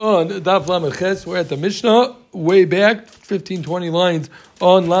On Daf Lamed Ches, we're at the Mishnah, way back, 15, 20 lines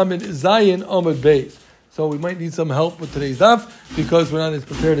on Lamed Zayin Amud Beis. So we might need some help with today's Daf because we're not as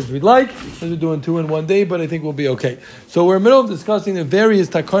prepared as we'd like. We're doing two in one day, but I think we'll be okay. So we're in the middle of discussing the various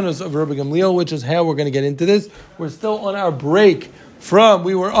takanos of Rabbi Gamliel, which is how we're going to get into this. We're still on our break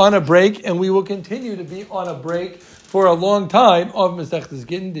we were on a break, and we will continue to be on a break for a long time of Masechtas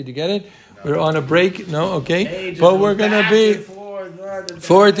Gittin. Did you get it? We're on a break. No? Okay. Pages but we're going to be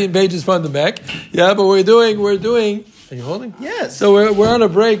 14 pages front and back. Yeah, but we're doing. Are you holding? Yes. So we're on a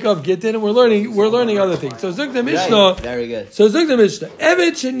break of Gittin, and we're learning other things. So Zuk the Mishnah. Right. Very good. So Zuk the Mishnah.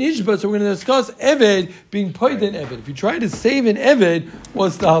 Eved shenishba. So we're going to discuss Eved being paid in Eved. If you try to save an Eved,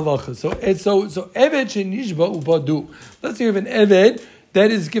 what's the halacha? So Eved shenishba ubadu. Let's say you have an Eved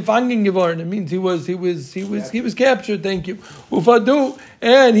that is gefangen geworden. It means he was captured. Thank you. Ufadu,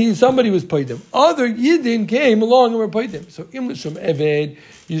 and somebody was paid him. Other Yidden came along and were paid him. So im l'shem Eved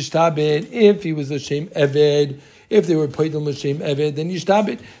yishtabed. If he was a shem Eved. If they were paid him l'shem Eved, then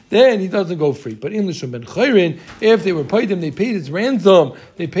yishtabed. Then he doesn't go free. But im l'shem ben chayrin, if they were paid him, they paid his ransom.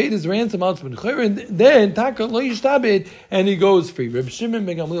 They paid his ransom out to ben chayrin. Then taka lo yishtabed, and he goes free. Reb Shimon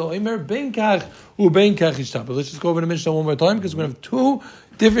ben Gamliel Omer ben kach uben kach yishtabed. Let's just go over the Mishnah one more time because we're going to have two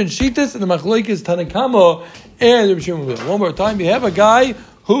different shitas and the machlokes Tanakama and Reb Shimon ben Gamliel. One more time, you have a guy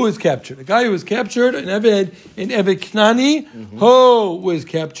who was captured. A guy who was captured, an Eved Knani, who was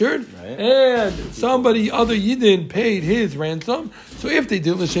captured, and other Yidden paid his ransom. So if they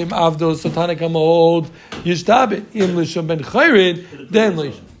did L'Shem Avdos, so Tanakama holds, Yishtabit, in L'Shem Ben Chayrin, then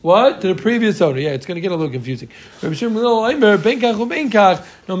L'Shem. What? To the previous owner. Yeah, it's going to get a little confusing. No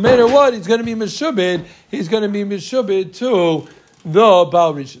matter what, he's going to be Meshubid. He's going to be Meshubid to the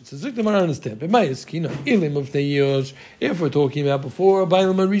Baal Rishon. So Zuk the Mar understand. If we're talking about before,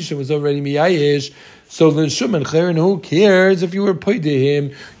 Baal Rishon was already Miyayish, so then Shuman Chayrin, who cares if you were paid to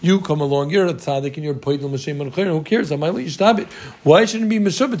him? You come along, you're a tzaddik, and you're paid to L'Shem Chayrin. Who cares? Why shouldn't it be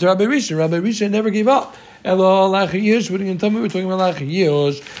Meshubit to Rabbi Rishon? Rabbi Rishon never gave up. Elo lacher Yish. What are you going to tell me? We're talking about lacher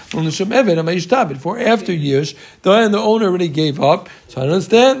Yish. On L'Shem Eved, am I yishtabed? For after Yish, the owner already gave up. So I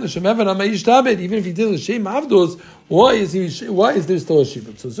understand. L'Shem Eved, am I yishtabed? Even if he did L'Shem Avdos, why is there still a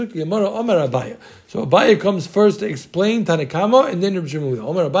shibid? So Zuki Amara Amar Abaya. So Abaya comes first to explain Tanakama, and then Reb Shimon.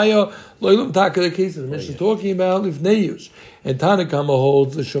 Amar Abaya Loilum Taka, the case that the Mishnah is talking about Lifnei Yush, and Tanakama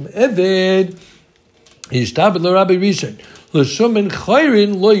holds L'Shem Eved yishtabed l'Rabbi Rishon. L'Shem Ben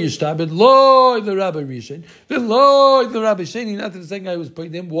Chayrin lo yishtabed lo l'Rabbi Rishon. Lo l'Rabbi Sheni. Not that the second guy was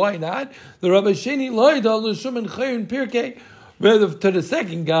paid him. Why not? The Rabbi Sheni lo L'Shem Ben Chayrin Pirkei. Rather to the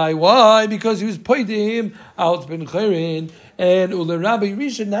second guy, why? Because he was paid to him out ben chayrin, and Rabbi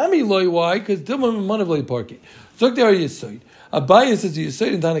Rishon nami loy. Why? Because Dilma Manav loy parking. So there you say. Abaya says you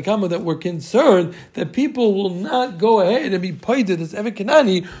say in Tanakama that we're concerned that people will not go ahead and be paid to this Eved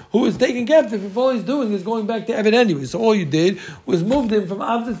Kanani who is taken captive if all he's doing is going back to Eved anyway. So all you did was move him from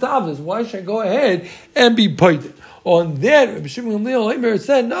Avdus to Avdus. Why should I go ahead and be paid? On that, Rabbi Shimon Gamliel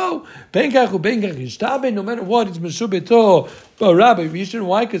said, no, no matter what, it's Meshubeto, but Rabbi Rishon.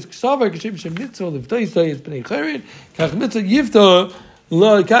 Why? Because Ksavar, Kashem Shem Mitzvah, Liftay Say, it's Bnei Chayrin, Kach Mitzvah Yifta,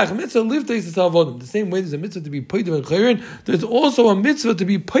 the same way there's a mitzvah to be paid to Chayrin, there's also a mitzvah to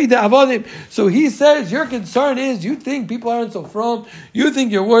be paid to Avodim. So he says, your concern is, you think people aren't so from, you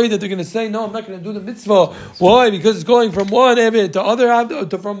think you're worried that they're going to say, no, I'm not going to do the mitzvah. Why? Because it's going from one Eved to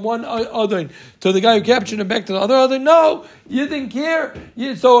other, from one other, to the guy who captured him back to the other. No, you didn't care.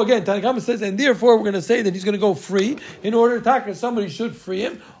 So again, Tanakama says, and therefore we're going to say that he's going to go free in order to attack, somebody should free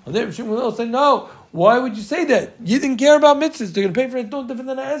him. And then Shimon will say, no. Why would you say that? You didn't care about mitzvahs. They're going to pay for it. No different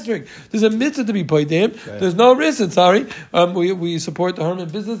than an asterisk. There's a mitzvah to be paid to him. Right. There's no reason. Sorry. We support the Herman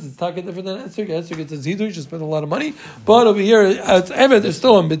business. It's talking different than an asterisk. Asterisk, it's a zidur. You should spend a lot of money. But over here, it's Eved. There's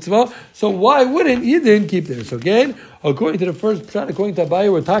still a mitzvah. So why wouldn't you didn't keep there? So again, according to the first shot, according to Abaye,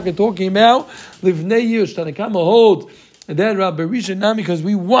 we're talking about Livnei Yush. Tanakama holds. And then Rabbi Rishon now, because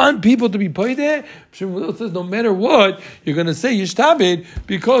we want people to be paid there, Shimon says no matter what, you're going to say Yishtabed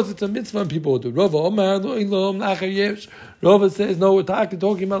because it's a mitzvah and people will do. Rava says, no, we're talking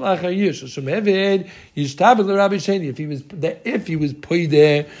about Lachar Yish. Shem Eved Yishtabed l'Rabbi Sheni. If he was paid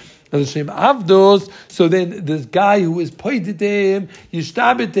there, L'Shem Avdos, so then this guy who was paid to him,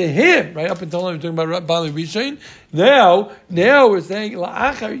 Yishtabed to him, right? Up until now we're talking about Baal Rishon. Now we're saying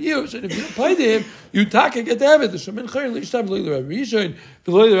La'achar Yish, and if you paid him, you take and get the Eved. The Shemin Chayrin Yishtabed l'Rabbi Rishon,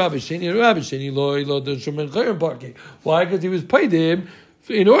 v'lo l'Rabbi Sheni, Rabbi Sheni lo the Shemin Chayrin parking. Why? Because he was paid him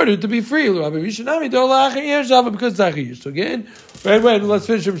in order to be free. Rabbi Rishanami do la'achar yesh ava because zachar. So again, right. Let's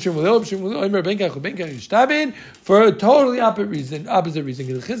finish for a totally opposite reason.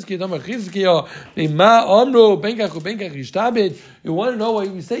 You want to know why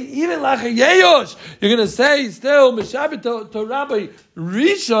we say even la'achar yesh? You're going to say still Meshabit to Rabbi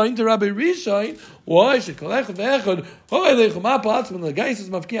Rishon Why? You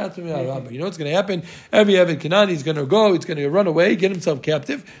know what's going to happen? Every Eved Canaan, he's going to go, he's going to run away, get himself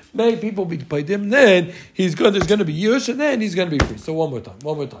captive. Many people be paid him. Then there's going to be Yush, and then he's going to be free. So one more time.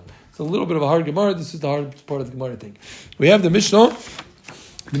 It's a little bit of a hard Gemara. This is the hardest part of the Gemara thing. We have the Mishnah.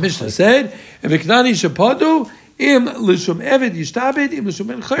 The Mishnah said, "Eved Canaan shapadu." Im l'shum eved yishtabed, im l'shum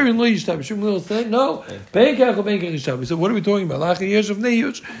ben chayrin lo yishtabed. Shum will say no. Benkach or benkach yishtabed. So what are we talking about? Lachar yesh of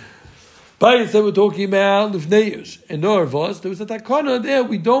neyush. But said we're talking about lifneiush and norvos. There was a takana there.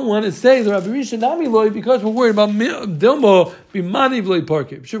 We don't want to say the Rabbi Rishon Nami loy because we're worried about dilmo bimani v'loy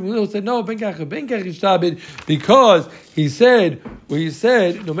parkim. Shum will say no. Benkach or benkach yishtabed because he said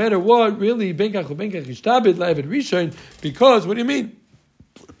no matter what really benkach or benkach yishtabed la'eved Rishon because what do you mean?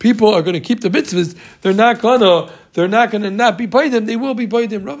 People are going to keep the mitzvahs. They're not gonna not be paid them. They will be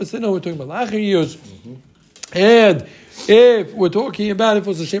paid them. Rava said, no, we're talking about lachar yesh. And if we're talking about if it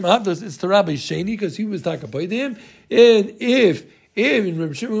was a shem avdos, it's to Rabbi Sheni because he was talking about him. And if in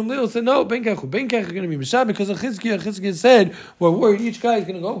Rabbi Shimon Gamliel said no, benkach are going to be mishab because of Chizkiah said we're worried each guy is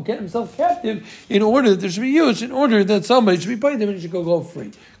going to go get himself captive in order that there should be use, in order that somebody should be paid them and he should go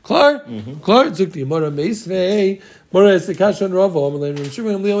free. Klar, Zuk the Mara Meisvei. Mora is the Kashan Rava. Amalei Rabbi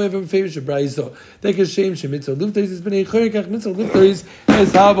Shimon Gamliel have a favorite Shabraiso. Take a shame shemitzah liftois is bnei chorikach mitzvah liftois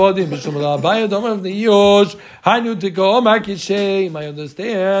es havodim b'shum la'abaya domar of the yosh hanu to go makishem. I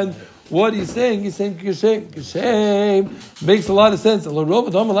understand what he's saying. He's saying kishem makes a lot of sense. Al rova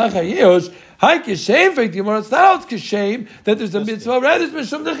domar lachar yosh. Hi kishem fact Gemara. It's not out kishem that there's a mitzvah. Rather it's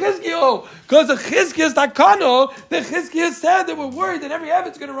b'shum the Chizkiah because the Chizkiah's takano. The Chizkiah said that we're worried that every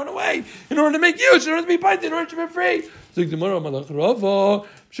habit's going to run away in order to make use, in order to be paid, in order to be free. So the Gemara Malach Rava.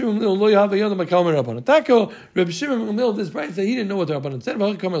 Shimon lo yav yodam makamer Rabbanan. Tako Rabbi Shimon Gamliel this bright said he didn't know what the Rabbanan said. If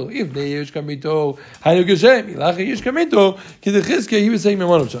neish kamito hanu geshem ilach yish kamito ki the Chizkiah he was saying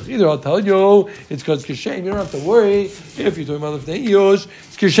memanav shach. Either I'll tell you it's because geshem you don't have to worry if you're talking about if neish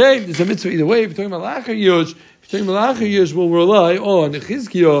it's geshem there's a mitzvah either way. If you're talking about lachar yish, if you're talking about lachar yish, we'll rely on the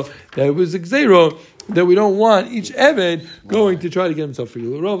Chizkiah that it was xero. That we don't want each Eved going to try to get himself free.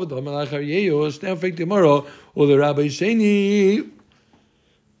 Now fake tomorrow or the Rabbi Sheni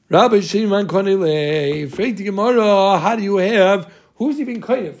man konele fake tomorrow. How do you have? Who's he being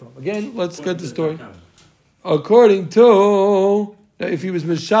quoted from? Again, let's get the story. According to if he was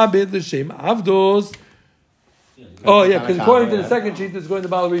Meshabed the Shem Avdos. Oh yeah, because according to the second sheet, it's going to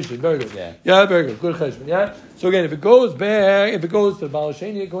Baal Rishon. Very good. Yeah, very good. Good cheshbon. Yeah. So again, if it goes to Baal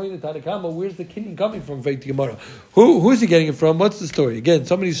Sheni, according to Tanakama, where's the kidney coming from? Fake Gemara. Who's he getting it from? What's the story? Again,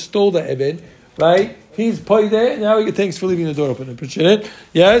 somebody stole the Eved, right? He's paid there. Now he thanks for leaving the door open. Appreciate it.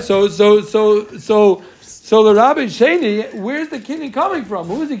 Yeah. So the Rabbi Sheni, where's the kidney coming from?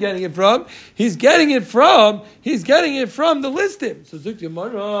 Who is he getting it from? He's getting it from the listim. So Zuk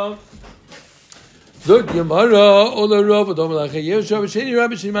Gemara. Zuk Gemara, Ola Rava, Domalachar Yesh, Rabbi Sheni,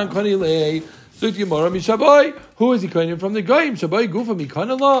 Rabbi Shimon Konilei. Zuk Gemara, Mishabai. Who is he kohenim from? The Goyim. Shabai Gufa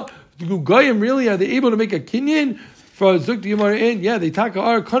Mikanala. The Goyim really are they able to make a kinyan for Zuk Gemara in? Yeah, they taka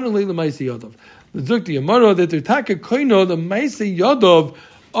our Konilei the Maisi Yodov. The Zuk Gemara that they taka koino the Maisi Yodov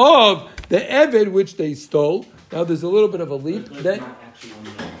of the Eved which they stole. Now there's a little bit of a leap that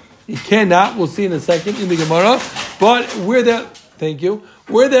he cannot. We'll see in a second in the Gemara, but where that. Thank you.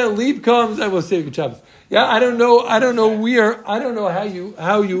 Where that leap comes, I will say good Shabbos. Yeah, I don't know how you.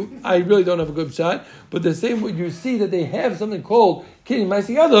 I really don't have a good shot. But the same way you see that they have something called kinyan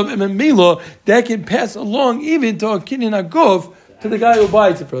ma'aseh yadav and mila that can pass along even to a kinyan aguf to the guy who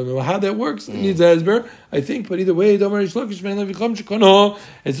buys it from him. How that works needs Asber, I think. But either way, Domar Shlokish man levicham shekono.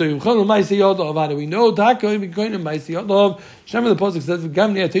 And so Yivcham ma'aseh yadav. How do we know? Taka yivkoin ma'aseh yadav. Shem the pasuk says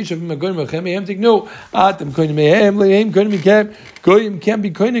v'gamni ateish avim agoyim achem mehem tiknu atem koin mehem lehem koin mikem goyim can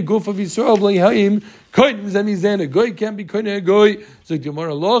be koin guf of Yisrael lehem koin zemizena goy can be koin a goy. So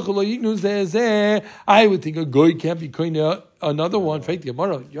Gemara loch lo yiknu zeh. I would think a goy can't be koin another one. Faith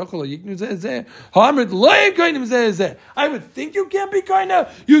Gemara yochol lo yiknu zeh. Hamrid lehem koin zeh. I would think you can't be koin.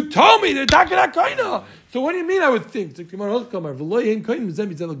 You told me they're talking about koin. So what do you mean? I would think. I would think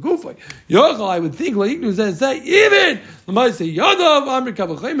even the Ma'aseh Yadav Amr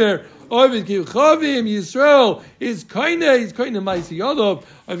Kavachimer Ovid Kivchavim Yisrael is kinda. He's kinda Ma'aseh Yadav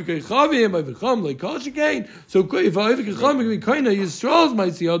Ovid Kivchavim Ovid Cham like Kol Shekain. So if Ovid Kivchavim can be kinda Yisrael's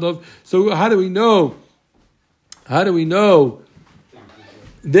Ma'aseh Yadav. So how do we know?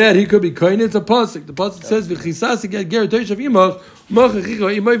 that he could be koine. It's a pasuk. The pasuk says v'chisas get ger toishav imach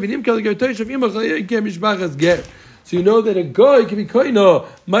machachicha imay v'nim kel ger toishav imach ger mishbachas ger. So you know that a guy can be koine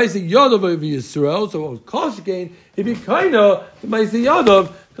ma'aseh yadav of Yisrael. So Koshkein he be koine the ma'aseh yadav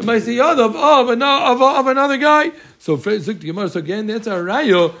of another guy. So again, that's a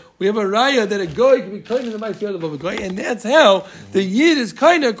raya. We have a raya that a guy can be kind of the ma'aseh of a guy, and that's how the yid is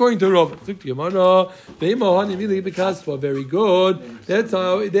kind of according to Rav. Very good. That's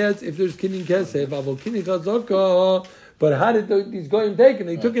how. That's if there's kinyan kesef, avol kinyan chazaka. But how did these guys take him?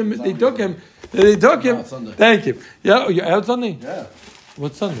 They took him. Thank you. Yeah, you're out Sunday. Yeah.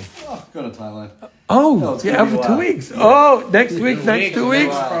 What Sunday? Oh, go to Thailand. Oh, yeah, for 2 weeks. Oh, next 2 weeks. Next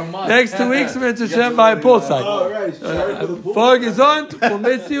 2 weeks, we're to Shem by a poolside. Oh, right. Fog is on. We'll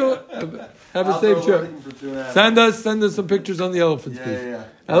miss you. Have a safe trip. Send us some pictures on the elephants, please. Yeah.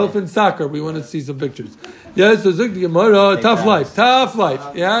 Elephant soccer. We want to see some pictures. Yeah. So Zuk the Gemara. Tough life.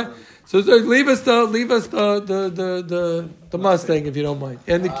 Yeah. So leave us the Mustang if you don't mind,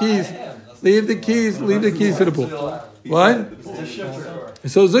 and the keys. Leave the keys to the pool. What?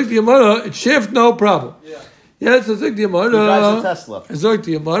 So Zuk the Gemara, shift, no problem. Yeah, so Zuk the Gemara. He drives a Tesla. Zuk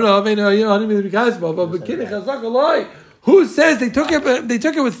the Gemara. Who says they took it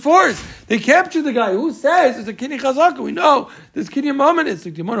with force? They captured the guy. Who says it's a kini chazaka? We know this kini moment is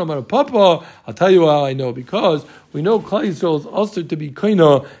Zuk the Gemara. Papa. I'll tell you how I know, because we know Klal Yisrael is also to be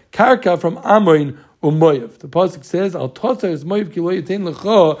koina karka from Amoin. Umoyev. The pasuk says, "Al totza is moyev kilo yitain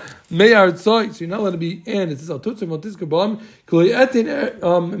lecha meyar tzoy." So you're not allowed to be in. It says, "Al totza motiska bam kilo yitain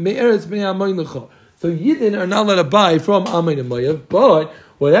meyaretz meyamoyin lecha." So Yidden are not allowed to buy from Amoin and Moyev. But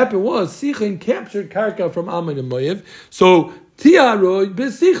what happened was Sichin captured karka from Amoin and Moyev. So tiaroy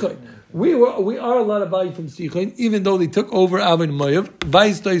b'Sichin. We are allowed to buy from Sichin, even though they took over Amoin and Moyev.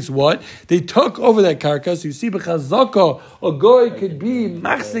 Vice does what? They took over that karka. So you see, b'chazaka, a goy could be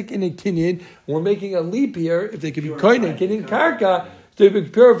machzik in a kinyan. We're making a leap here. If they could be koine kinyan karka, so they've been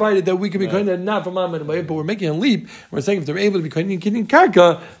purified that we can be koine not from Amoin and Moyev, but we're making a leap. We're saying if they're able to be koine kinyan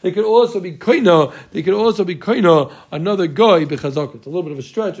karka, they could also be koine. They could also be koine another goy b'chazaka. It's a little bit of a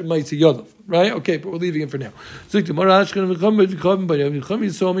stretch. It might see yadav. Right? Okay, but we're leaving it for now. So you know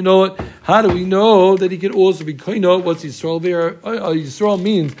what? How do we know that he can also be koino? What's Yisrael there? Yisrael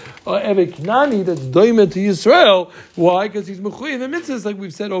means Eved Knani that's doimed to Yisrael. Why? Because he's mechuyev and mitzvahs, like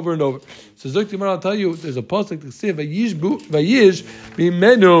we've said over and over. So Zuk I'll tell you, there's a pasuk that says Vayish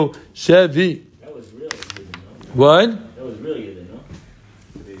b'menu shevi. That was really good, What? That was really good,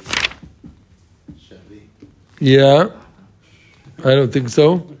 Chevy. Yeah, I don't think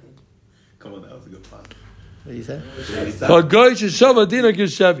so. Come on, that was a good one. What you said?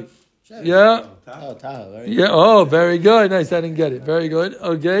 Yeah. Oh, Tahoe. Right? Yeah. Oh, very good. Nice. I didn't get it. Very good.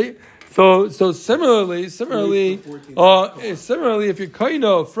 Okay. So similarly, if you're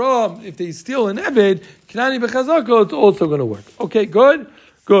koino from, if they steal an eved, Knani b'chazaka, it's also going to work. Okay. Good.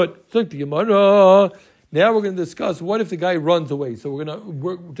 So now we're going to discuss what if the guy runs away. So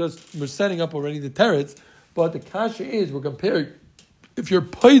we're setting up already the teretz, but the kasha is we're comparing. If you're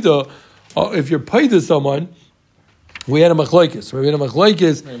paida someone. We had a machlokes.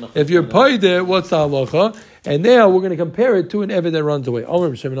 If you're paida, what's the halacha? And now we're going to compare it to an eved that runs away. He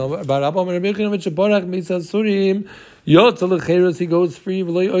goes free.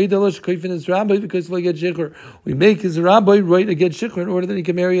 Because we make his rabbi right against shikhr in order that he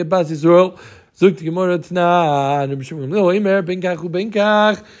can marry a bas Yisrael. Zuk the Gemara Tana, Benkachu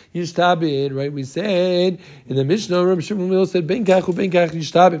Benkach Yishtabid. Right, we said in the Mishnah, Rabbi Shimon Gamliel said Benkachu Benkach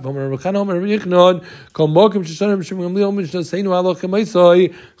Yishtabid. From Rabbi Chanam Rabbi Yechnon, Kol Mokim Shishon Rabbi Shimon Gamliel Mishnah Seinu Halacha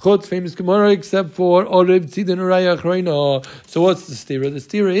Maisai Chutz famous Gemara except for Orev Tzidin Uraya Achreina. So what's the stira? The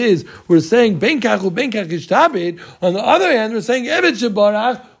stira is we're saying Benkachu Benkach Yishtabid. On the other hand, we're saying Eved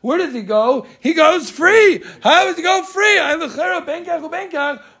Shebarach. Where does he go? He goes free. How does he go free? I have a chera Benkachu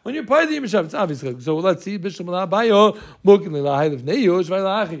Benkach. When you're part of the Yimshav, it's obviously. So let's see. Bishlam Abayo, Mokin Lilahai of Neyosh,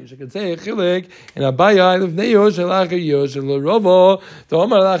 Vailachish. I can say a chilik, and Abayo of Neyosh, Elachar Yosh, and Rovo, the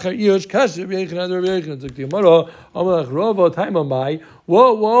Omar Lachar Yosh, Kasher, Yechan, and Yechan, took the Omar, Omar Rovo, time on my.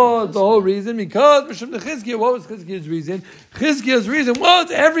 What was the whole reason? Because Mishum the Chizkiah, what was Chizkiah's reason? Chizkiah's reason was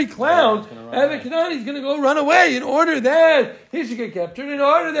every clown, every Kanani is going to go run away in order that he should get captured, in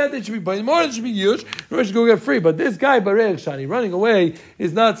order that they should be paid, in order that should be used, in order to go get free. But this guy, Barech Shani, running away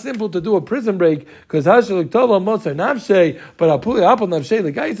is not simple to do a prison break, because Hashalik Tova Motzar Navshe, but Apuli Apol Navshe,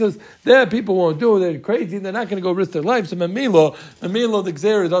 the guy says that people won't do it, they're crazy, they're not going to go risk their life. So Mamilo, the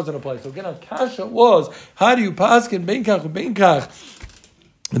Gzera doesn't apply. So again, Kasha was, how do you paskin Benkach?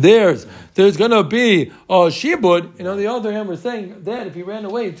 there's going to be a shibud, and on the other hand, we're saying that if he ran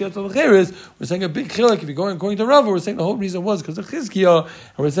away, we're saying a big chilek. If you're going according to Rava, we're saying the whole reason was because of Chizkiah,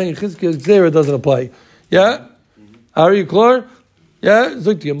 and we're saying Chizkiah's Gzeira doesn't apply. Yeah? Are you clear? Yeah?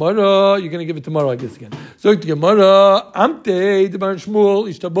 Zok to Gemara, you're going to give it tomorrow, I guess, again. Zok to Gemara, Amte, Debar Shmuel,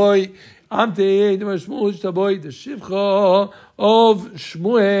 Ishtaboy, Amte, Debar Shmuel, Ishtaboy, the Shivcha of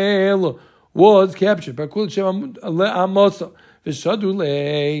Shmuel was captured by Kul Shem Amosa. So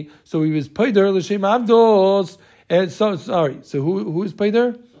he was Paider l'shem Avdos, and so who is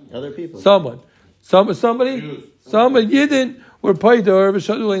Paider? Other people. Somebody, Gittin were Paider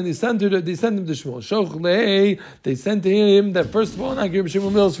v'shadulei, and they sent him to Shmuel. Shochlei, they sent to him that first of all, not Gerb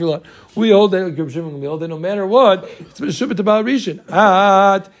Shimon Mills for lot. We hold that Gerb Shimon Mills that no matter what, it's been shibid to Baal Rishon.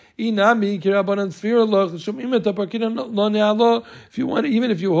 Inami kirabanan sfira loch l'shum imeta parkinan lo ne'alo. If you want, even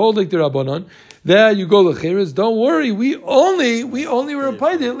if you hold like the Rabbanon, there you go l'chiris. Don't worry, we only were a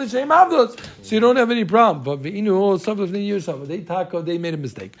paidin l'shem avdos, so you don't have any problem. But v'inu some l'fnei Yerushalayim, they made a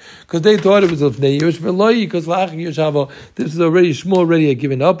mistake because they thought it was l'fnei Yerushalayim because l'achar Yerushalayim this is already Shmuel already had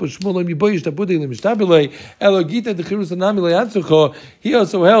given up. Shmuel lo miboyish tapudei l'mishtabelei elo gita d'chirus anami le'atzucho. He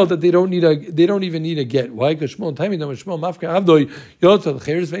also held that they don't even need a get. Why? Because Shmuel timing them Shmuel mafka avdoi yotza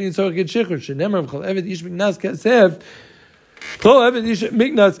l'chiris ve'in tzorach get shichur shenemar v'chol evet ish miknas kesef. Eved ish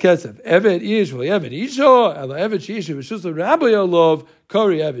miknas kesef. Eved ish v'eved isho. Ela eved sheishu v'shus rabbi yolov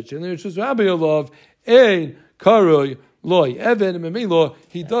kari eved. Shenli v'shus rabbi yolov ein kari loy. Eved memelo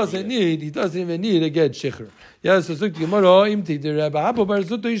he doesn't even need a get shichur. Yes, so look to Gemara. Imti the Rabbi Abba Bar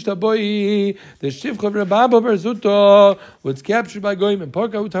Zuto ishtaboi. The shivcha of Rabbi Abba Bar Zuto was captured by Goyim and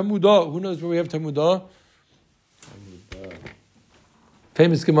Parka Tamudah. Who knows where we have Tamudah?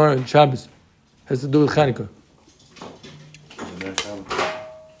 Famous Gemara in Shabbos has to do with Chanukah.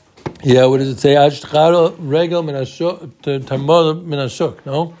 Yeah, what does it say? Ashchara regel minashuk tamud minashuk.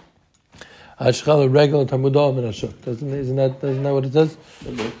 No, Ashchara regel tamudah minashuk. Isn't that what it says?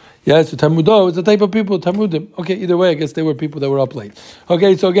 Okay. Yeah, so tamudah is the type of people tamudim. Okay, either way, I guess they were people that were up late.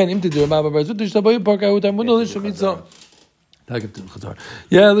 Okay, so again, imtidur ma'abar barzut ishtaboy parka tamudah l'shumitza.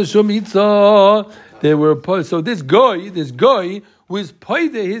 Yeah, l'shumitza. They were so this guy was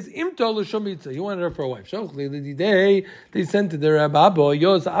paid his imta l'shomitza. He wanted her for a wife. They sent to the Rabbi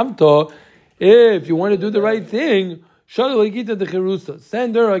Yos Avto. If you want to do the right thing,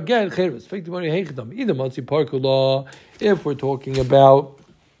 send her again. If we're talking about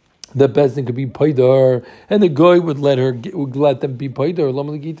the person could be paider, and the guy would let them be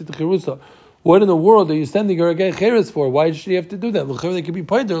paider. What in the world are you sending her a guy cheres for? Why does she have to do that? They could be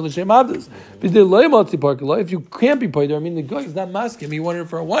paider l'shem avdos. If you can't be paider, I mean the guy is not masking. He wanted her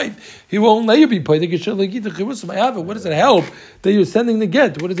for a wife. He won't let you be paider. What does it help that you're sending the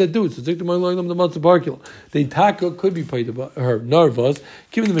get? What does that do? So the taka could be paider her nervous.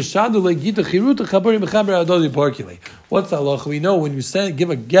 What's the halacha? We know when you give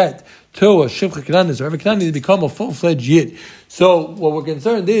a get to a shivcha kananis or every kananis, they become a full-fledged yid. So what we're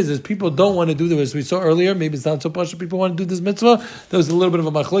concerned is people don't want to do this. We saw earlier, maybe it's not so much that people want to do this mitzvah. There was a little bit of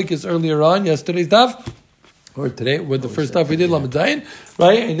a machlokes earlier on, yesterday's daf, or today, with the first stuff we did, Lamed Zayin,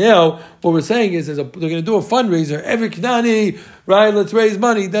 right? And now, what we're saying is they're going to do a fundraiser, every Knani, right? Let's raise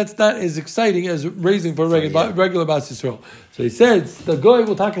money. That's not as exciting as raising for regular Bas Yisrael. So he says, the guy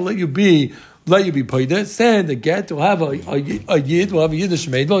will let you be paid. Send a get. We'll have a yid. We'll have a yiddish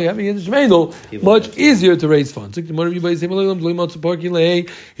meidel. You have a yiddish meidel. Much easier to raise funds. Hitaka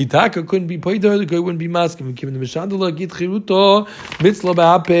couldn't be paid. The guy wouldn't be masking. Given the mishandala git chiruto mitzla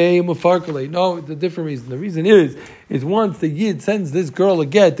ba'apei mufarkale. No, the different reason. The reason is once the yid sends this girl a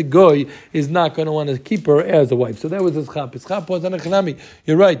get, the guy is not going to want to keep her as a wife. So that was his chap. His chap was anachanami.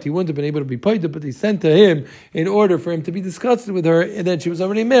 You're right. He wouldn't have been able to be paid, but they sent to him in order for him to be disgusted with her, and then she was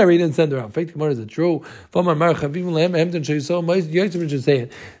already married and send her out. Is it true? The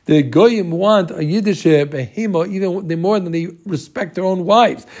goyim want a Yiddish behema even more than they respect their own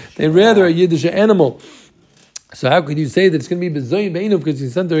wives. They rather a Yiddish animal. So how could you say that it's going to be bezoyim beinu because he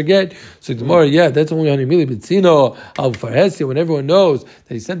sent her a get? So tomorrow, that's only 100 million betzino al farhesia when everyone knows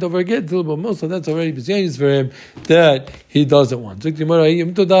that he sent over a get. So that's already bezoyim for him that he doesn't want. So tomorrow,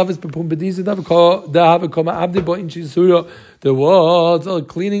 there was a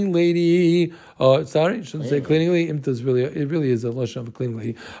cleaning lady. Sorry, shouldn't say cleaning lady. It really is a lashon of a cleaning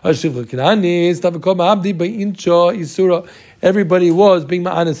lady. Everybody was being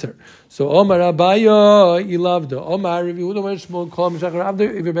ma'aneser. So Omar Abaya, he loved her. Omar, if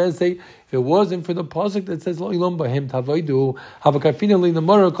If it wasn't for the pasuk that says Lo Ilom Bahem Tavaidu, Havakafina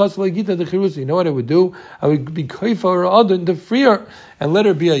Linamara Kasla Gita the Chirusa, you know what I would do? I would be Kaifa or Adon to free her and let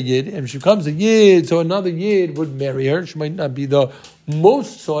her be a Yid. And if she becomes a Yid, so another Yid would marry her. She might not be the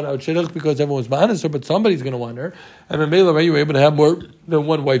most sought out shidduch because everyone's ma'anis her, but somebody's going to want her. And Mamela, right, you were able to have more than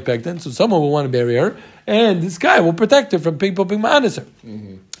one wife back then, so someone will want to marry her, and this guy will protect her from people being ma'anis her.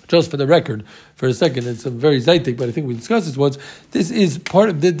 Mm-hmm. Just for the record, for a second, it's a very zaitik, but I think we discussed this once. This is part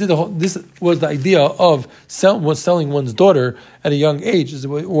of this was the idea of selling one's daughter at a young age,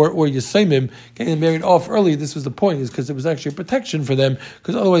 or Yisaimim getting married off early. This was the point, is because it was actually a protection for them,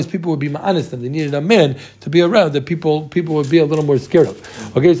 because otherwise people would be ma'anis them. They needed a man to be around that people would be a little more scared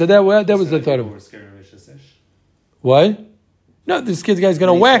of. Okay, so that was the thought of it. What? No, this guy's going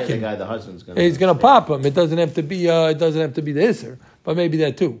to whack him. The husband's going He's going to pop him. It doesn't have to be. It doesn't have to be the Isser, but maybe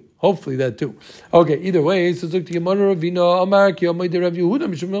that too. Hopefully that too. Okay, either way, so look to Gemara Ravina Amar Ki Amayde Rav Yehuda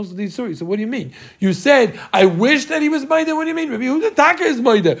Mishum knows these stories. So what do you mean? You said I wish that he was Maida. What do you mean? Rav Yehuda Taka is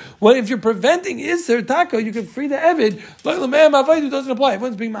Maida. Well, if you're preventing Isser Taka, you can free the Evid. Like the man Mavaidu doesn't apply.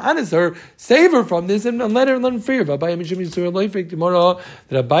 Everyone's being Ma'anis her, save her from this and let her free her. Abaya Mishum Yisur Leifek Gemara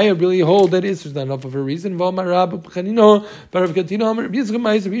that Abaya really hold that Isser is not enough of a reason. V'Amar Rab Chanino, but Rav Katino Amar Yisrael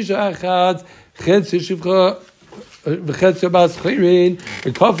Ma'is Risha Achad Chetz Shivcha. Because we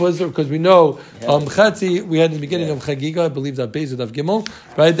know Chatzi, we had in the beginning of Chagiga, I believe that based of Gimel,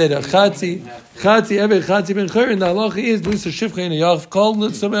 right? That Chatzi ben Chayrin, the halacha is Lusa Shifcha in a Yach called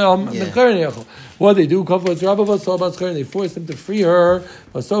Ben Chayrin. What they do, they force him to free her.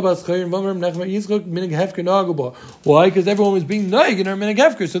 Why? Because everyone was being naig in her minig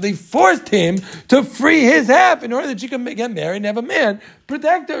hefker, so they forced him to free his half in order that she can get married and have a man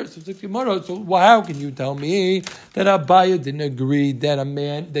protect her. So how can you tell me that Abaya didn't agree that a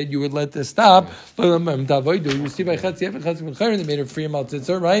man that you would let this stop? You see by they made her free him out,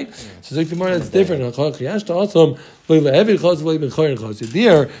 right? So that's different. There,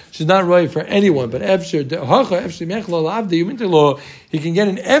 she's not right for anyone, but he can get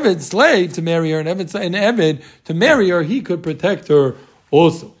an Evid slave to marry her, an Evid to marry her, he could protect her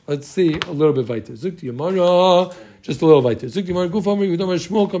also. Let's see a little bit weiter. Just a little weiter.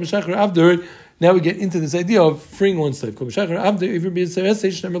 Now we get into this idea of freeing one's slave. Like we said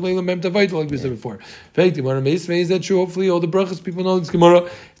before. Is that true? Hopefully all the brachas people know this Gemara.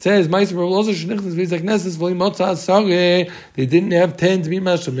 It says, they didn't have 10 to be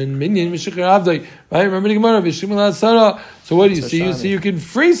mashal. Right? Remember the Gemara? So what do you see? You see you can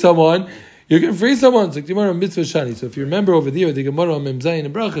free someone. You can free someone. It's like the Gemara mitzvah shani. So if you remember over there, the Gemara on Memzayin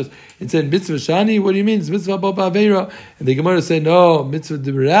and Brachas, it said mitzvah shani. What do you mean? It's mitzvah baba aveira. And the Gemara said no, mitzvah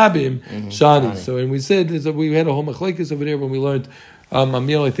de rabim shani. So and we said we had a whole machlekes over there when we learned.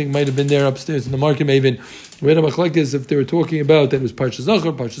 Amil, I think, might have been there upstairs in the market. Maven. We had a machlekes if they were talking about that it was parshas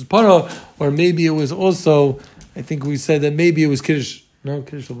zachor, parshas para, or maybe it was also. I think we said that maybe it was kiddush. No,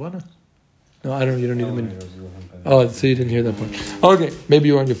 kiddush lavana. No, I don't. You don't need a minute. Oh, so you didn't hear that part. Okay, maybe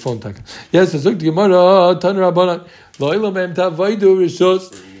you were on your phone, Taka. Yes, Zuk the Gemara, Tan Rabbanan, Lo'ilam Mem Tavaidu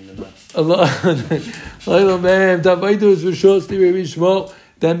Rishos, Lo'ilam Mem Tavaidu Rishos Tivei Rishmo.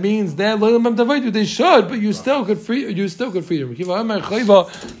 That means that Lo'ilam Mem Tavaidu they should, but you still could free them. No,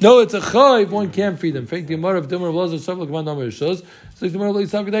 it's a chayv. One can't free them. Fake the Gemara of Dimar Blazer Savlik Man Namar Rishos. So the Gemara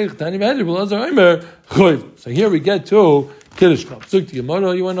Lo'isav Gedayich Tani V'Hedr Blazer Aimer chayv. So here we get to Kiddush Club. Zuk the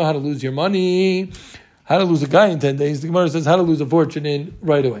Gemara, you want to know how to lose your money? How to lose a guy in 10 days. The Gemara says how to lose a fortune in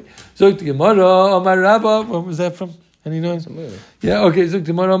right away. Zuk the Gemara, Amar Rabba, where was that from? Any noise? Yeah, okay. Zuk the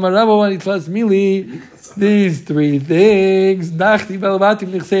Gemara, Amar Rabba, Wani Tlas Mili. These three things. Nachti Belabatim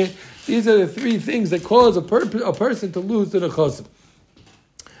Nichse. These are the three things that cause a person to lose to the chosim.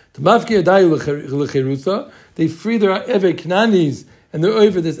 They free their Eved Knanis and they're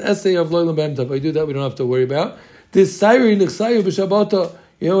over this essay of Lo'ilam B'Hem Tav. I do that, we don't have to worry about. This Sairi Nichsayu B'Shabbata.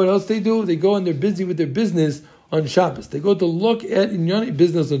 You know what else they do? They go and they're busy with their business on Shabbos. They go to look at Inyani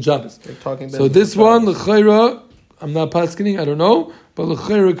business on Shabbos. So this one, L'chayra, I'm not paskening, I don't know, but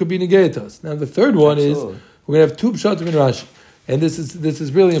L'chayra could be negated. Now the third one is, we're going to have two pshatim in Rashi. And this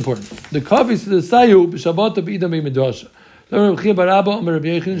is really important. The kavis to the Sayu, B'Shabbat B'idam B'Midrasha.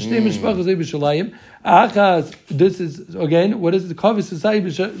 This is again. What is the kavis society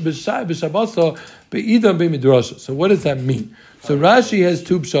b'shabasa beidam b'midrasha? So what does that mean? So Rashi has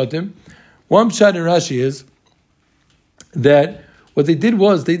two pshatim. One pshat in Rashi is that what they did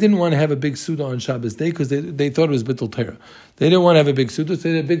was they didn't want to have a big suda on Shabbos day because they thought it was bittul Torah. They didn't want to have a big suda, so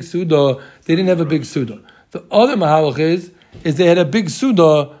they had a big suda. They didn't have a big suda. The other mahalach is they had a big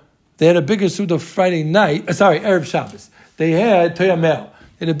suda. They had a bigger suda Friday night. Erev Shabbos. They had Toyamel.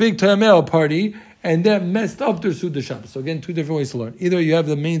 They had a big Toyamel party, and that messed up their Suda Shabbos. So again, two different ways to learn. Either you have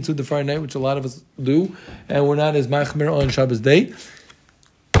the main Suda Friday night, which a lot of us do, and we're not as machmir on Shabbos day.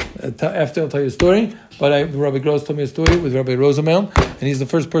 After I'll tell you a story, but Rabbi Gross told me a story with Rabbi Rosenbaum, and he's the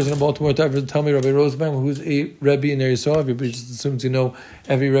first person in Baltimore to ever tell me Rabbi Rosenbaum, who's a Rebbe in Eretz Yisrael. Everybody just assumes you know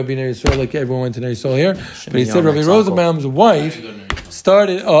every Rebbe in Eretz Yisrael, like everyone went to Eretz Yisrael here. But he said Rabbi Rosenbaum's wife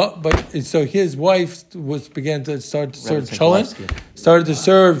started his wife began to start to serve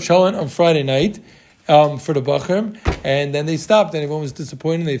cholent on Friday night. For the Bachrim, and then they stopped, and everyone was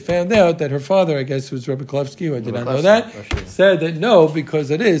disappointed. They found out that her father, I guess it was Rabbi Klevsky, who I did not know that, said that no,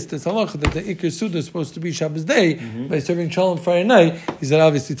 because it is this halacha that the Iker Suda is supposed to be Shabbos day by serving cholent Friday night. He said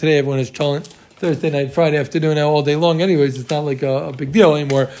obviously today everyone has cholent Thursday night, Friday afternoon, now all day long. Anyways, it's not like a big deal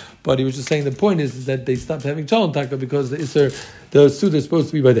anymore. But he was just saying the point is that they stopped having cholent taka because the Suda is supposed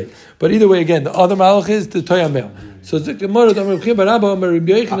to be by day. But either way, again, the other malach is the Toyamel. So there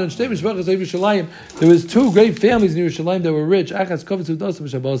was two great families in Yerushalayim that were rich. Achas kavod sudasa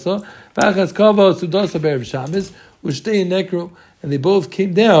b'Shabbos, v'achas kavod sudasa b'Erev Shabbos, ushtei nekru, and they both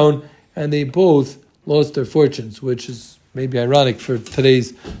came down and they both lost their fortunes, which is maybe ironic for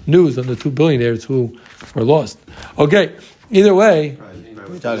today's news on the two billionaires who were lost. Okay, either way,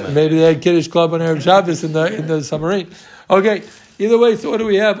 maybe they had Kiddush Club on Erev Shabbos in the submarine. Okay. Either way, so what do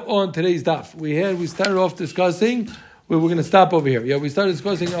we have on today's daf? We started off discussing. We're going to stop over here. Yeah, we started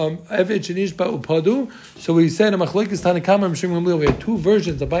discussing Eved Shenishba Upadu. So we said Machlekes Tanakama and Shimon Gamliel. We had two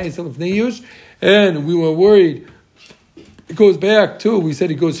versions of Bayis of Neyush, and we were worried. It goes back to we said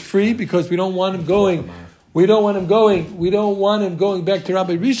he goes free because we don't want him going. We don't want him going back to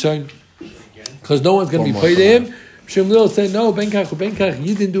Rabbi Rishon because no one's going to be paid to him. Shimon Gamliel said no. Benkach,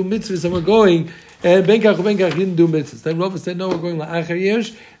 you didn't do mitzvahs, and we're going. And Benkach didn't do mitzvahs. Then Rava said, no, we're going la'achar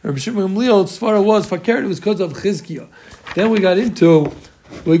yesh. And Shimon Gamliel, Svara was fakir. It was because of Chizkiah. Then we got into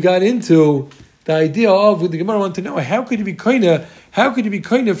the idea of, the Gemara wanted to know, how could he be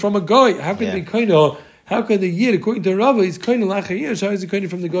koine from a goy? How could he be koine? How could the yid, according to Rava, he's koine la'achar yesh? How is he koine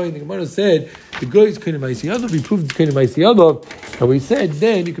from the goy? And the Gemara said, the goy is koine ma'asiyadav. We proved it's koine ma'asiyadav. And we said,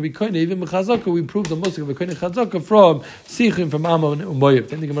 then you could be koine even b'chazaka. We proved the most of a koine chazaka from Sichim, from Ammon and Umayyad.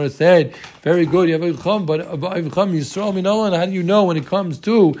 Then the Gemara said, very good, you have Avicham, but Avicham Yisrael Minolan, how do you know when it comes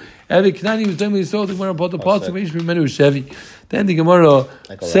to Evi Knani was doing Yisrael, the Gemara bought the parts of Ishmi Menu Shevi. Then the Gemara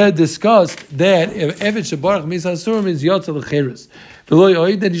discussed that if Evid Shabarach Misasurim is Yotza L'cheres.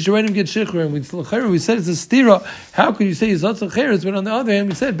 That you should let him get shikhr. And we said it's a stira. How could you say he's Yotza L'cheres? But on the other hand,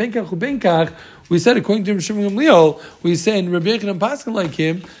 we said Benkach. We said according to Shimon Gamliel, we said in Rabbi Yechon and Paskin like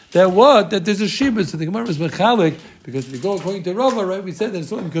him that there's a shibid. So the Gemara was mechalik because if you go according to Rava, right? We said that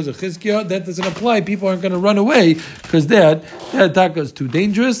it's only because of Chizkiah. That doesn't apply. People aren't going to run away because that taka is too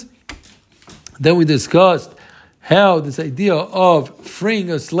dangerous. Then we discussed how this idea of freeing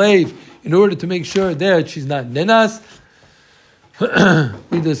a slave in order to make sure that she's not nenas.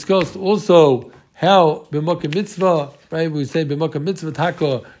 We discussed also how b'makom mitzvah, right? We say b'makom mitzvah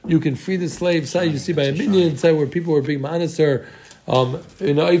taka, you can free the slave. Say you see by a minyan, say where people were being ma'aneser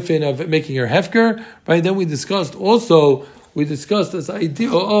in the oifen of making her hefker, right? Then we discussed this idea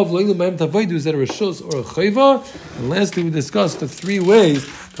of leilu ma'em tavodu, is that a reshus or a chayva, and lastly we discussed the three ways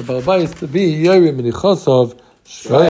the balabais to be yorim and ichasav.